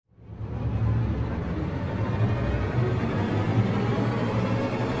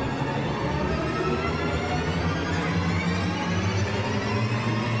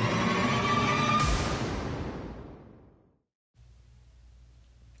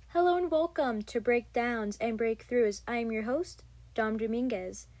Hello and welcome to Breakdowns and Breakthroughs. I am your host, Dom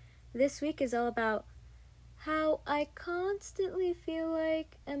Dominguez. This week is all about how I constantly feel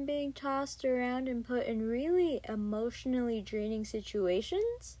like I'm being tossed around and put in really emotionally draining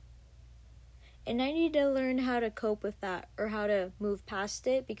situations. And I need to learn how to cope with that or how to move past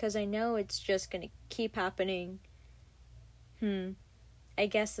it because I know it's just going to keep happening. I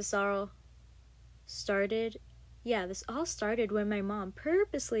guess this all started when my mom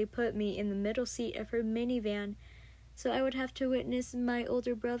purposely put me in the middle seat of her minivan so I would have to witness my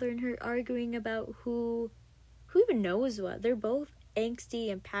older brother and her arguing about who even knows what. They're both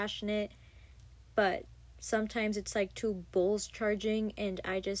angsty and passionate, but sometimes it's like two bulls charging and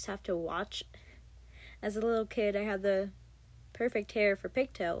I just have to watch. As a little kid, I had the perfect hair for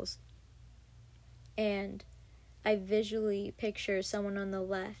pigtails, and I visually picture someone on the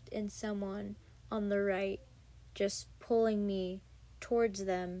left and someone on the right just pulling me towards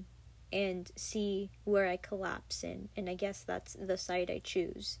them and see where I collapse in. And I guess that's the side I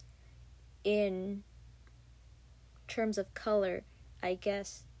choose. In terms of color, I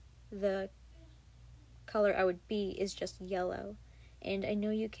guess the color I would be is just yellow. And I know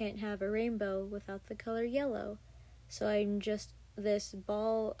you can't have a rainbow without the color yellow. So I'm just this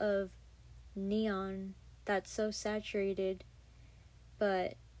ball of neon that's so saturated,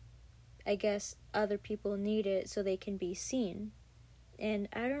 but I guess other people need it so they can be seen. And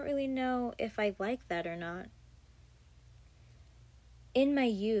I don't really know if I like that or not. In my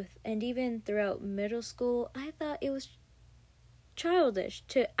youth, and even throughout middle school, I thought it was childish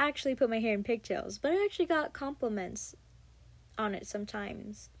to actually put my hair in pigtails, but I actually got compliments on it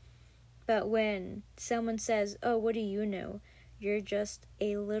sometimes. But when someone says, "Oh, what do you know? You're just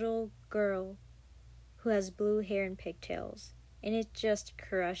a little girl who has blue hair and pigtails," and it just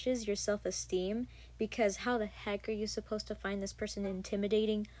crushes your self-esteem, because how the heck are you supposed to find this person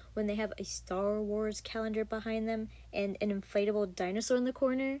intimidating when they have a Star Wars calendar behind them and an inflatable dinosaur in the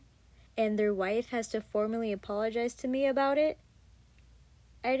corner, and their wife has to formally apologize to me about it?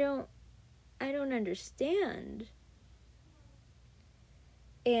 I don't understand.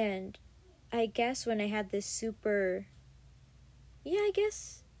 And I guess when I had this I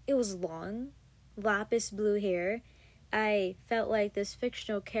guess it was long, lapis blue hair, I felt like this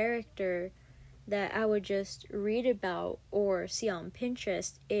fictional character that I would just read about or see on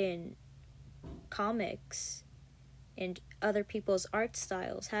Pinterest in comics and other people's art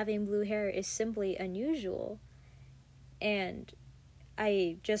styles. Having blue hair is simply unusual. And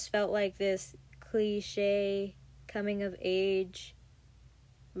I just felt like this cliche coming of age,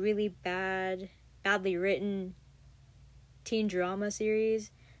 really badly written teen drama series.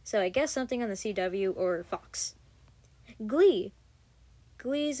 So I guess something on the CW or Fox. Glee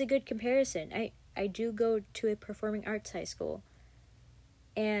is a good comparison. I do go to a performing arts high school.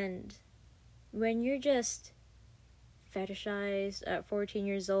 And when you're just fetishized at 14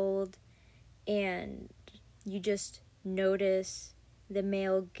 years old and you just notice the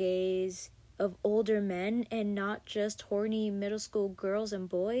male gaze of older men and not just horny middle school girls and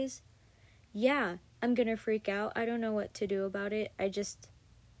boys, yeah, I'm gonna freak out. I don't know what to do about it. I just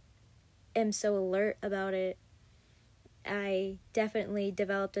am so alert about it. I definitely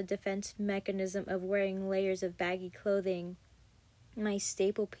developed a defense mechanism of wearing layers of baggy clothing. My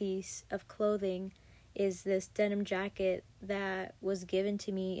staple piece of clothing is this denim jacket that was given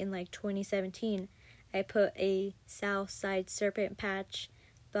to me in like 2017. I put a Southside Serpent patch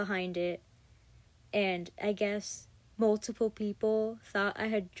behind it, and I guess multiple people thought I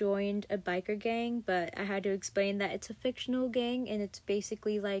had joined a biker gang, but I had to explain that it's a fictional gang and it's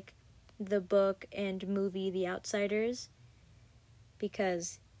basically like the book and movie The Outsiders,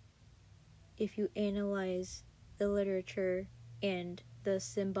 because if you analyze the literature and the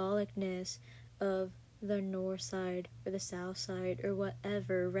symbolicness of the north side or the south side or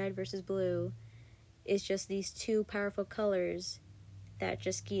whatever, red versus blue, it's just these two powerful colors that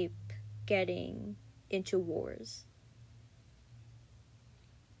just keep getting into wars.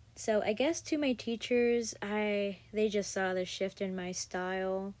 So I guess to my teachers, they just saw the shift in my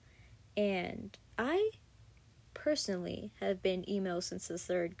style, and I personally have been emo since the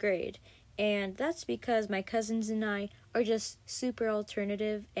 3rd grade, and that's because my cousins and I are just super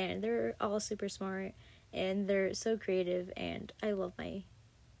alternative, and they're all super smart, and they're so creative, and I love my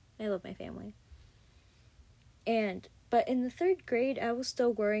family. But in the 3rd grade, I was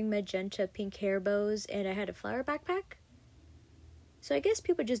still wearing magenta pink hair bows, and I had a flower backpack. So I guess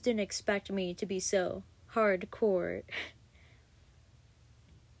people just didn't expect me to be so hardcore.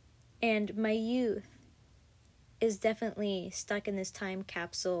 And my youth is definitely stuck in this time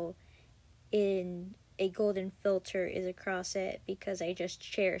capsule in a golden filter is across it because I just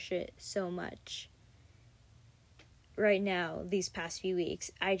cherish it so much. Right now, these past few weeks,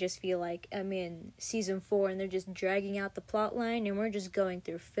 I just feel like I'm in season 4 and they're just dragging out the plot line and we're just going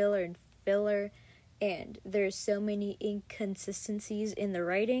through filler and filler, and there's so many inconsistencies in the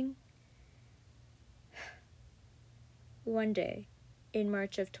writing. One day, in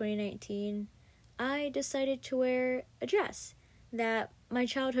March of 2019, I decided to wear a dress that my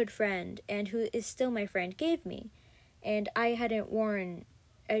childhood friend, and who is still my friend, gave me. And I hadn't worn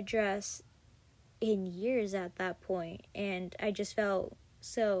a dress in years at that point, and I just felt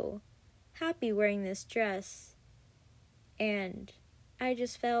so happy wearing this dress, and I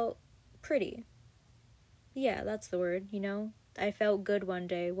just felt pretty. Yeah, that's the word, I felt good one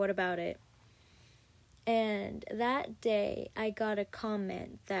day. What about it? And that day, I got a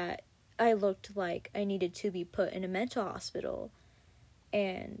comment that I looked like I needed to be put in a mental hospital,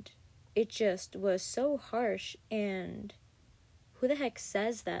 and it just was so harsh, and who the heck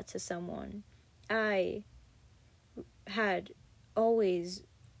says that to someone? I had always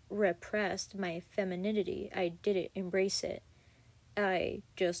repressed my femininity. I didn't embrace it. I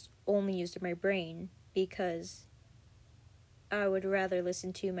just only used my brain because I would rather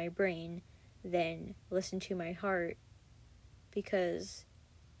listen to my brain than listen to my heart, because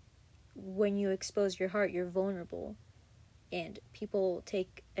when you expose your heart, you're vulnerable, and people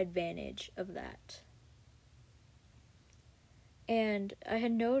take advantage of that. And I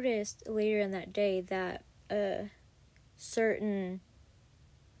had noticed later in that day that a certain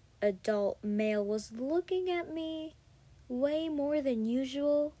adult male was looking at me way more than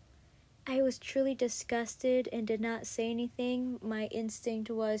usual. I was truly disgusted and did not say anything. My instinct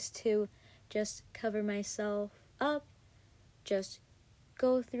was to just cover myself up, just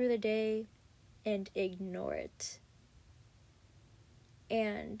go through the day and ignore it.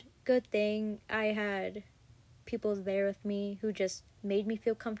 And good thing I had people there with me who just made me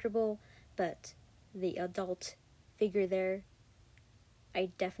feel comfortable, but the adult figure there, I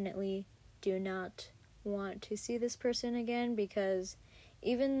definitely do not want to see this person again, because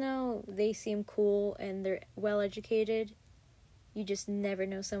even though they seem cool and they're well educated, you just never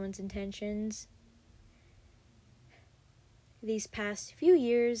know someone's intentions. These past few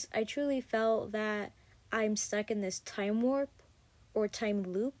years, I truly felt that I'm stuck in this time warp or time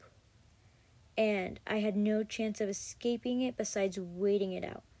loop, and I had no chance of escaping it besides waiting it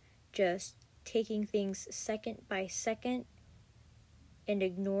out. Just taking things second by second and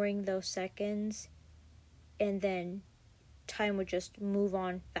ignoring those seconds, and then time would just move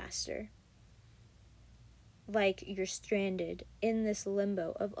on faster. Like you're stranded in this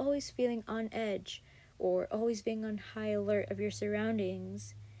limbo of always feeling on edge or always being on high alert of your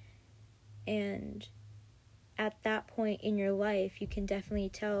surroundings. And at that point in your life, you can definitely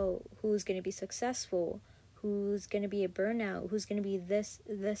tell who's going to be successful, who's going to be a burnout, who's going to be this,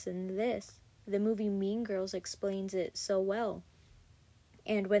 and this. The movie Mean Girls explains it so well.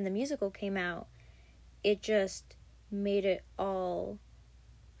 And when the musical came out, it just made it all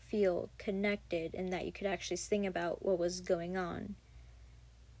feel connected, and that you could actually sing about what was going on.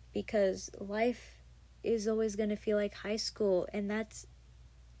 Because life is always going to feel like high school, and that's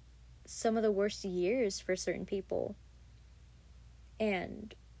some of the worst years for certain people.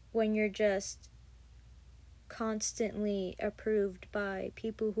 And when you're just constantly approved by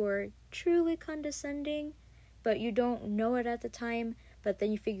people who are truly condescending, but you don't know it at the time, but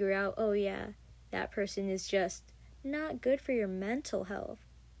then you figure out, oh yeah, that person is just not good for your mental health.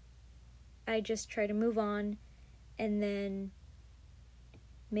 I just try to move on and then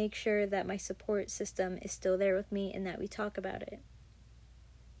make sure that my support system is still there with me and that we talk about it.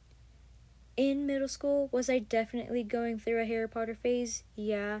 In middle school, was I definitely going through a Harry Potter phase?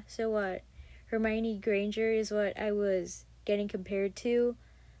 Yeah, so what? Hermione Granger is what I was getting compared to,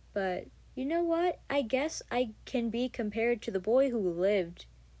 but you know what? I guess I can be compared to the boy who lived.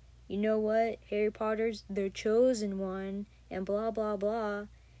 You know what? Harry Potter's the chosen one, and blah blah blah.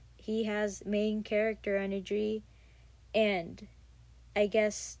 He has main character energy, and I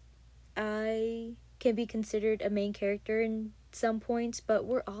guess I can be considered a main character in some points, but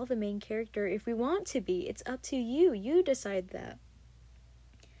we're all the main character if we want to be. It's up to you. You decide that.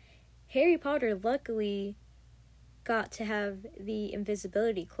 Harry Potter luckily got to have the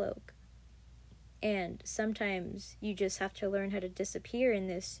invisibility cloak, and sometimes you just have to learn how to disappear in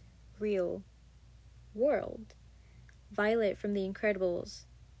this real world. Violet from The Incredibles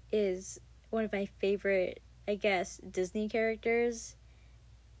is one of my favorite, I guess, Disney characters,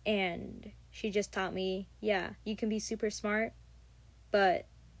 and she just taught me, yeah, you can be super smart, but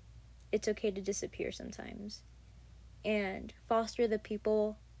it's okay to disappear sometimes. And Foster the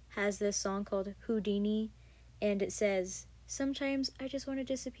People has this song called Houdini, and it says, "Sometimes I just want to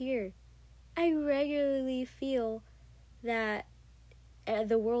disappear." I regularly feel that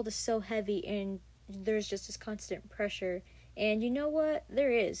the world is so heavy and there's just this constant pressure. And you know what?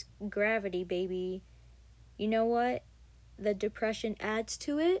 There is gravity, baby. You know what? The depression adds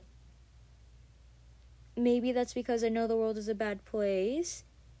to it. Maybe that's because I know the world is a bad place.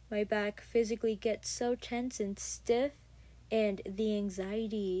 My back physically gets so tense and stiff, and the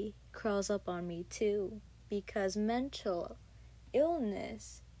anxiety crawls up on me too, because mental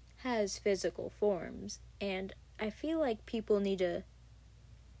illness has physical forms, and I feel like people need to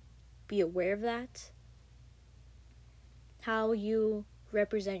be aware of that. How you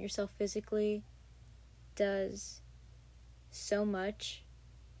represent yourself physically does so much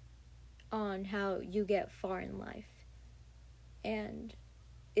on how you get far in life. And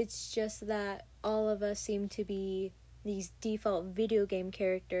it's just that all of us seem to be these default video game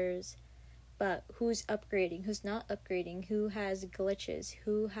characters, but who's upgrading, who's not upgrading, who has glitches,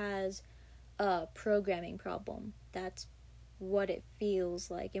 who has a programming problem. That's what it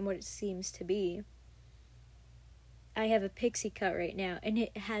feels like and what it seems to be. I have a pixie cut right now, and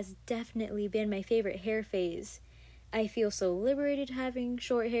it has definitely been my favorite hair phase. I feel so liberated having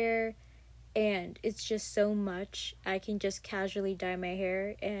short hair, and it's just so much. I can just casually dye my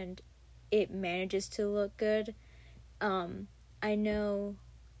hair, and it manages to look good. I know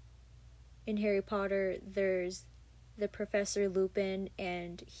in Harry Potter, there's the Professor Lupin,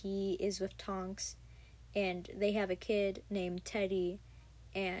 and he is with Tonks, and they have a kid named Teddy,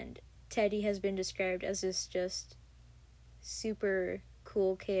 and Teddy has been described as this just super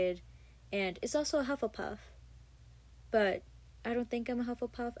cool kid, and is also a Hufflepuff. But I don't think I'm a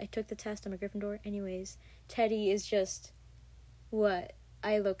Hufflepuff. I took the test. I'm a Gryffindor. Anyways, Teddy is just what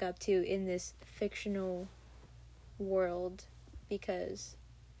I look up to in this fictional world, because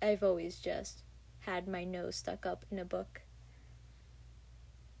I've always just had my nose stuck up in a book.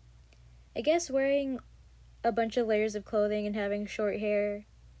 I guess wearing a bunch of layers of clothing and having short hair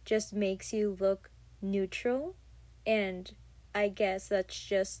just makes you look neutral, and I guess that's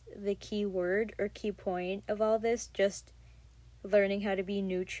just the key word or key point of all this, just learning how to be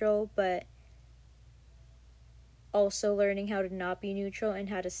neutral, but also learning how to not be neutral and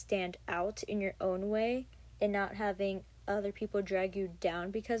how to stand out in your own way and not having other people drag you down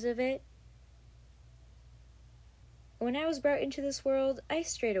because of it. When I was brought into this world, I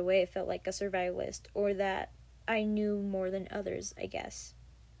straight away felt like a survivalist, or that I knew more than others, I guess.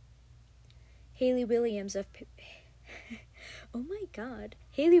 Hayley Williams of oh my god.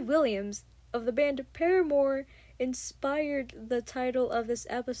 Hayley Williams of the band Paramore inspired the title of this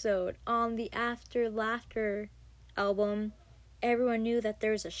episode. On the After Laughter album, everyone knew that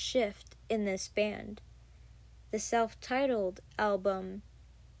there was a shift in this band. The self-titled album,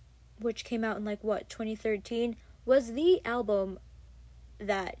 which came out in 2013, was the album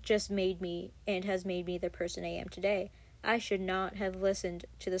that just made me and has made me the person I am today. I should not have listened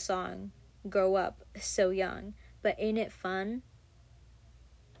to the song Grow Up so young, but Ain't It Fun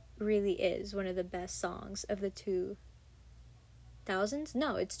really is one of the best songs of the 2000s?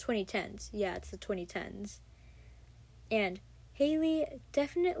 No, it's 2010s. Yeah, it's the 2010s. And Hayley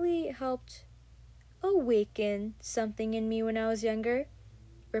definitely helped awaken something in me when I was younger.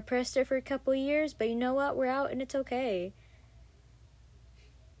 Repressed it for a couple years, but you know what? We're out and it's okay.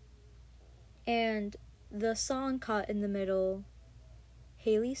 And the song Caught in the Middle,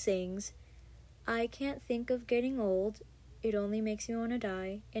 Hayley sings, "I can't think of getting old, it only makes me want to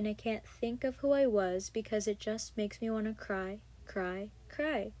die, and I can't think of who I was because it just makes me want to cry, cry,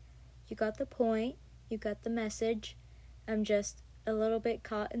 cry. You got the point, you got the message, I'm just a little bit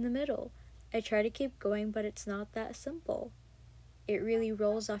caught in the middle. I try to keep going, but it's not that simple. It really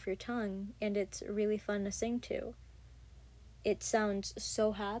rolls off your tongue, and it's really fun to sing to. It sounds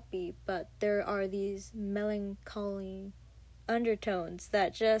so happy, but there are these melancholy undertones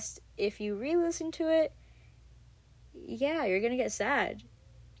that just, if you re-listen to it, yeah, you're gonna get sad."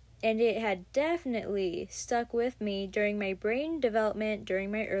 And it had definitely stuck with me during my brain development,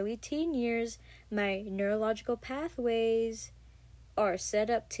 during my early teen years. My neurological pathways are set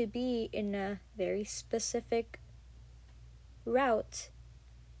up to be in a very specific route,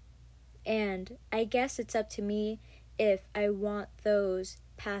 and I guess it's up to me if I want those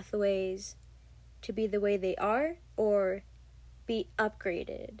pathways to be the way they are or be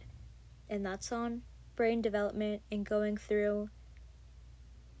upgraded. And that's on brain development and going through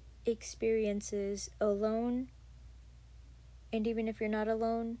experiences alone. And even if you're not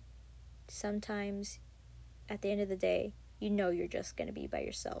alone, sometimes at the end of the day, you know you're just going to be by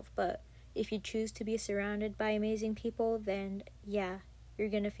yourself. But if you choose to be surrounded by amazing people, then yeah, you're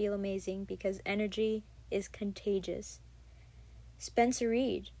gonna feel amazing because energy is contagious. Spencer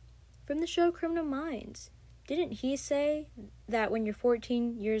Reid, from the show Criminal Minds, didn't he say that when you're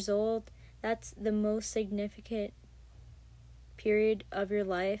 14 years old, that's the most significant period of your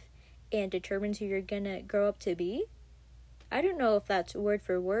life and determines who you're gonna grow up to be? I don't know if that's word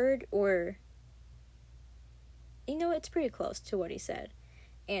for word or... it's pretty close to what he said.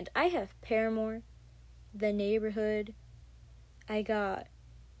 And I have Paramore, The Neighborhood, I got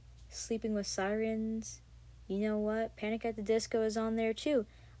Sleeping with Sirens, you know what? Panic at the Disco is on there too.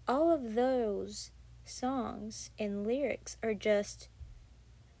 All of those songs and lyrics are just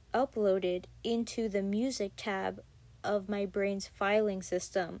uploaded into the music tab of my brain's filing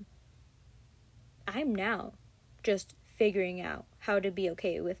system. I'm now just figuring out how to be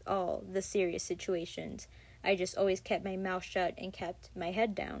okay with all the serious situations. I just always kept my mouth shut and kept my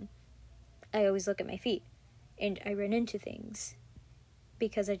head down. I always look at my feet, and I run into things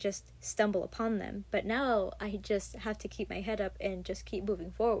because I just stumble upon them. But now I just have to keep my head up and just keep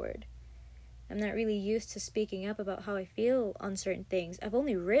moving forward. I'm not really used to speaking up about how I feel on certain things. I've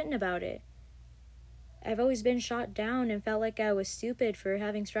only written about it. I've always been shot down and felt like I was stupid for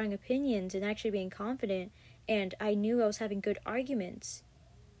having strong opinions and actually being confident, and I knew I was having good arguments.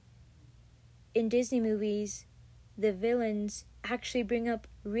 In Disney movies, the villains actually bring up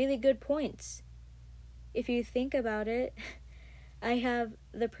really good points. If you think about it, I have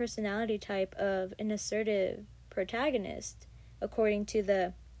the personality type of an assertive protagonist, according to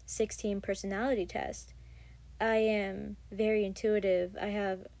the 16 personality test. I am very intuitive. I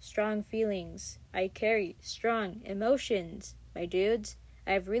have strong feelings. I carry strong emotions, my dudes.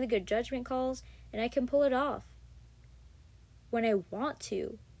 I have really good judgment calls, and I can pull it off when I want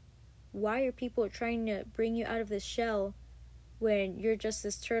to. Why are people trying to bring you out of this shell when you're just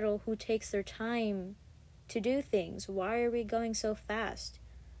this turtle who takes their time to do things? Why are we going so fast?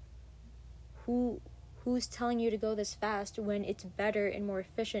 Who's telling you to go this fast when it's better and more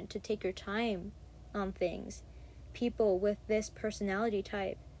efficient to take your time on things? People with this personality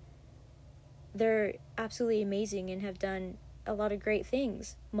type, they're absolutely amazing and have done a lot of great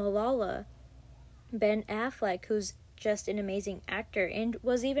things. Malala, Ben Affleck, who's just an amazing actor and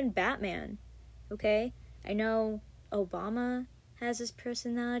was even Batman, okay? I know Obama has his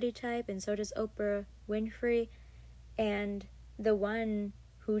personality type, and so does Oprah Winfrey, and the one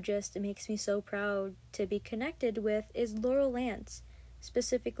who just makes me so proud to be connected with is Laurel Lance,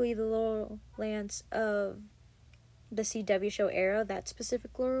 specifically the Laurel Lance of the CW show Arrow, that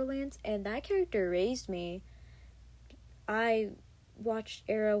specific Laurel Lance, and that character raised me. I watched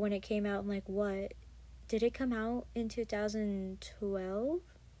Arrow when it came out, and what? Did it come out in 2012?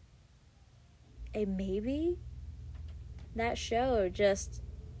 Maybe? That show just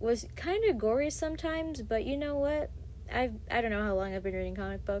was kind of gory sometimes, but you know what? I don't know how long I've been reading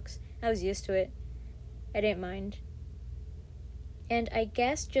comic books. I was used to it. I didn't mind. And I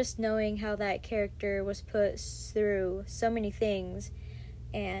guess just knowing how that character was put through so many things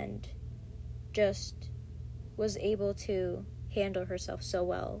and just was able to handle herself so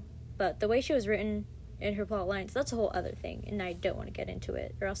well. But the way she was written in her plot lines, that's a whole other thing, and I don't want to get into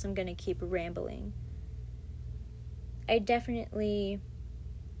it, or else I'm going to keep rambling. I definitely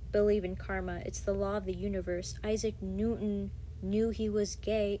believe in karma. It's the law of the universe. Isaac Newton knew he was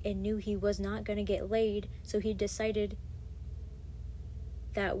gay and knew he was not going to get laid, so he decided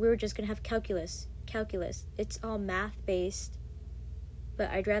that we were just going to have calculus. It's all math-based, but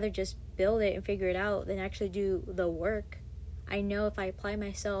I'd rather just build it and figure it out than actually do the work. I know if I apply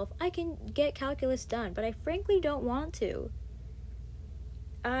myself, I can get calculus done, but I frankly don't want to.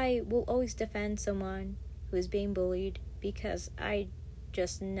 I will always defend someone who is being bullied because I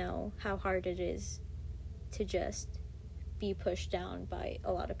just know how hard it is to just be pushed down by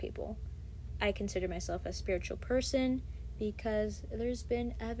a lot of people. I consider myself a spiritual person because there's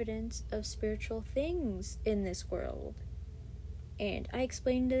been evidence of spiritual things in this world. And I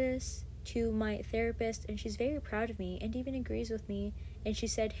explained this to my therapist, and she's very proud of me and even agrees with me. And she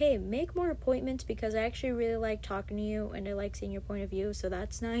said, hey, make more appointments because I actually really like talking to you and I like seeing your point of view, so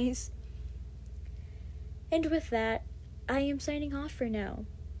that's nice. And with that, I am signing off for now.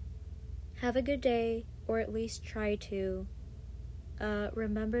 Have a good day, or at least try to.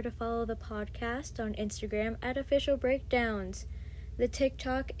 Remember to follow the podcast on Instagram at Official Breakdowns. The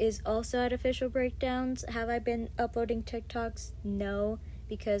TikTok is also at Official Breakdowns. Have I been uploading TikToks? No,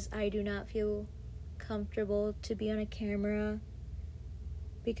 because I do not feel comfortable to be on a camera,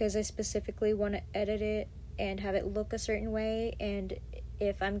 because I specifically want to edit it and have it look a certain way, and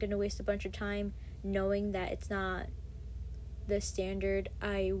if I'm going to waste a bunch of time knowing that it's not the standard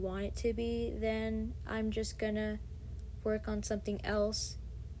I want it to be, then I'm just gonna work on something else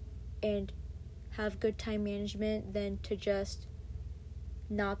and have good time management than to just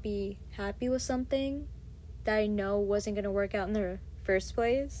not be happy with something that I know wasn't going to work out in the first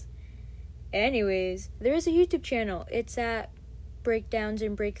place. Anyways, there is a YouTube channel. It's at Breakdowns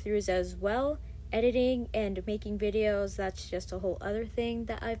and Breakthroughs as well. Editing and making videos, that's just a whole other thing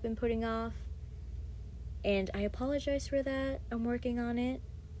that I've been putting off. And I apologize for that. I'm working on it.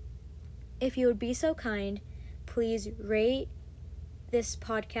 If you would be so kind, please rate this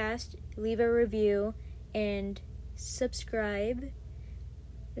podcast, leave a review, and subscribe.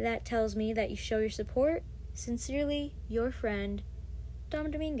 That tells me that you show your support. Sincerely, your friend,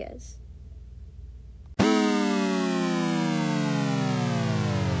 Dom Dominguez.